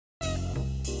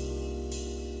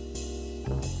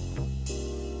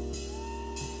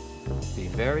Be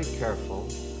very careful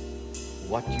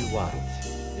what you want,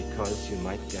 because you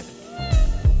might get it.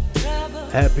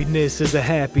 Happiness is a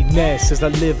happiness as I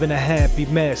live in a happy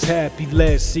mess. Happy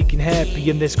less, seeking happy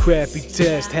in this crappy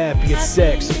test. Happy as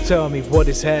sex, so tell me what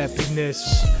is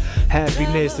happiness?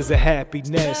 Happiness is a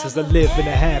happiness as I live in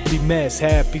a happy mess.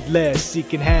 Happy less,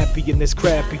 seeking happy in this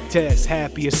crappy test.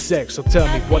 Happy as sex, so tell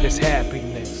me what is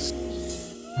happiness?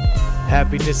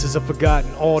 Happiness is a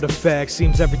forgotten artifact.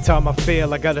 Seems every time I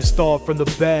fail I gotta start from the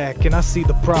back. And I see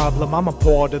the problem, I'm a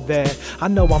part of that. I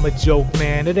know I'm a joke,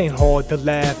 man, it ain't hard to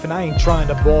laugh. And I ain't trying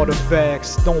to barter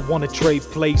facts, don't wanna trade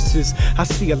places. I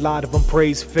see a lot of them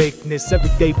praise fakeness,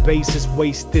 everyday basis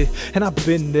wasted. And I've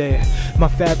been there, my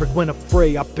fabric went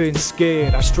afray, I've been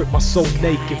scared. I stripped my soul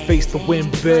naked, faced the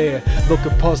wind bare.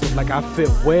 Looking puzzled like I fit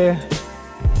where?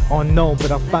 Unknown,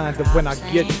 but I find that when I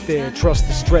get there, trust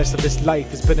the stress of this life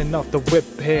has been enough to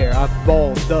whip hair. I've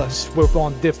balled thus, we're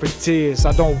on different tiers.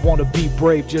 I don't wanna be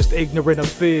brave, just ignorant of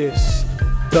fears.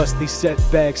 Thus these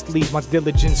setbacks leave my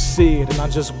diligence seared, and I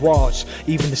just watch,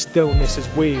 even the stillness is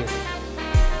weird.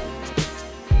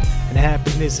 And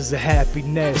happiness is a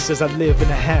happiness as I live in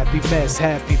a happy mess.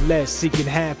 Happy less, seeking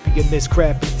happy in this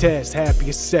crappy test. Happy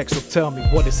as sex, so tell me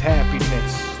what is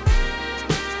happiness?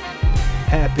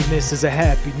 Happiness is a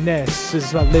happiness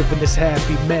as I live in this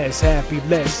happy mess. Happy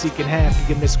less, seeking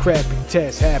happy in this crappy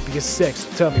test. Happy as sex,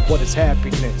 so tell me what is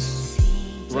happiness?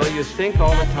 Well, you think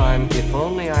all the time, if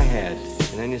only I had.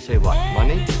 And then you say, what,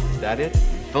 money? Is that it?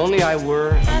 If only I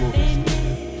were a movie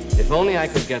star. If only I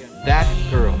could get that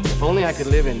girl. If only I could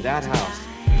live in that house.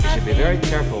 You should be very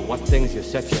careful what things you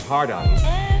set your heart on.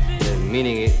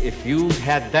 Meaning, if you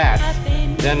had that,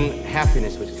 then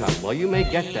happiness would come. Well, you may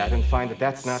get that and find that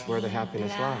that's not where the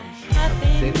happiness lies.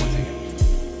 Say it once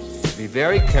again. Be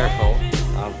very careful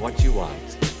of what you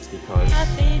want, because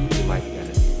you might get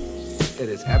it. It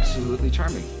is absolutely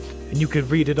charming. And you can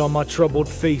read it on my troubled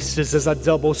faces as I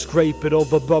double scrape it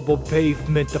over bubbled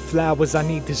pavement. The flowers I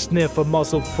need to sniff a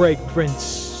muzzled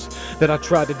fragrance that I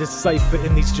try to decipher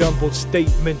in these jumbled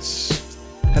statements.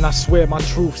 And I swear my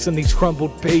truths in these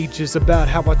crumbled pages about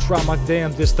how I try my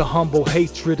damnedest to humble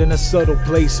hatred in a subtle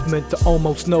placement to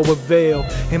almost no avail.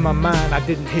 In my mind I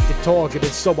didn't hit the target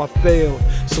and so I failed.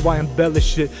 So I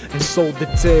embellish it and sold the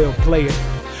tale, play it.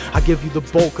 I give you the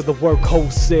bulk of the work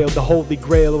wholesale, the holy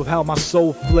grail of how my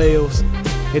soul flails.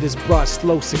 It has brought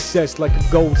slow success like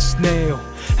a gold snail.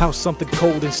 How something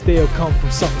cold and stale come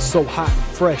from something so hot and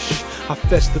fresh. I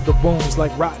fester the wounds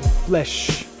like rotten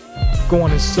flesh.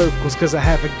 Going in circles cause I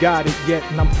haven't got it yet,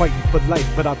 and I'm fighting for life,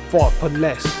 but I fought for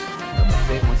less.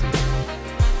 Say it once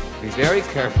again. Be very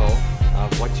careful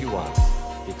of what you want,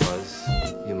 because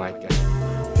you might get it.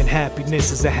 And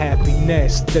happiness is a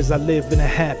happiness as I live in a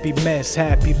happy mess.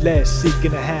 Happy less,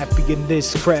 seeking a happy in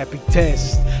this crappy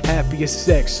test. Happy as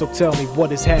sex, so tell me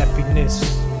what is happiness?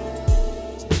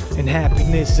 And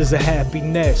happiness is a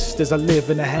happiness as I live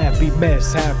in a happy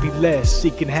mess. Happy less,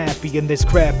 seeking happy in this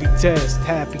crappy test.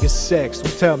 Happy as sex, so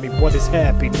tell me what is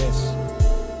happiness?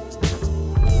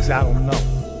 Cause I don't know.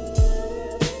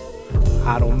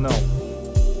 I don't know.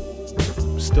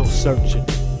 I'm still searching.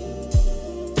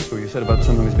 What you said about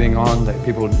something was being on, that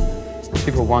people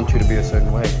want you to be a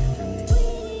certain way. And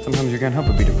sometimes you can't help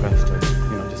but be depressed, or,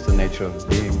 just the nature of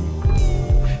being.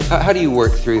 How do you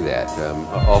work through that?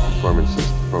 All performers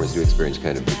do experience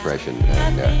kind of depression,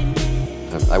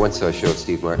 and I once saw a show of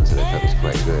Steve Martin's that I thought was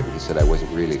quite good. He said I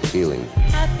wasn't really feeling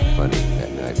funny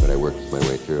that night, but I worked my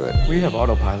way through it. We have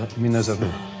autopilot. I mean, there's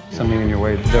something in your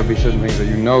way. There'll be certain things that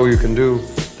you know you can do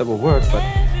that will work, but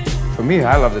for me,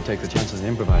 I love to take the chances and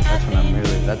improvise.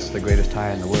 That's the greatest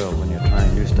high in the world, when you're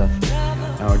trying new stuff,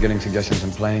 or getting suggestions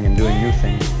and playing and doing new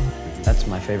things. That's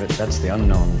my favorite. That's the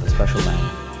unknown, the special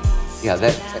man. Yeah,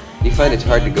 you find it's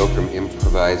hard to go from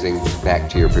improvising back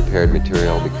to your prepared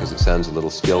material because it sounds a little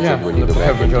stilted when you go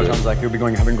back into it. Sounds like you'll be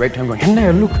having a great time going, and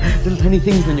there, look, little tiny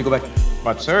things, then you go back.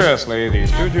 But seriously,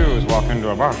 these two Jews walk into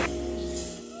a bar.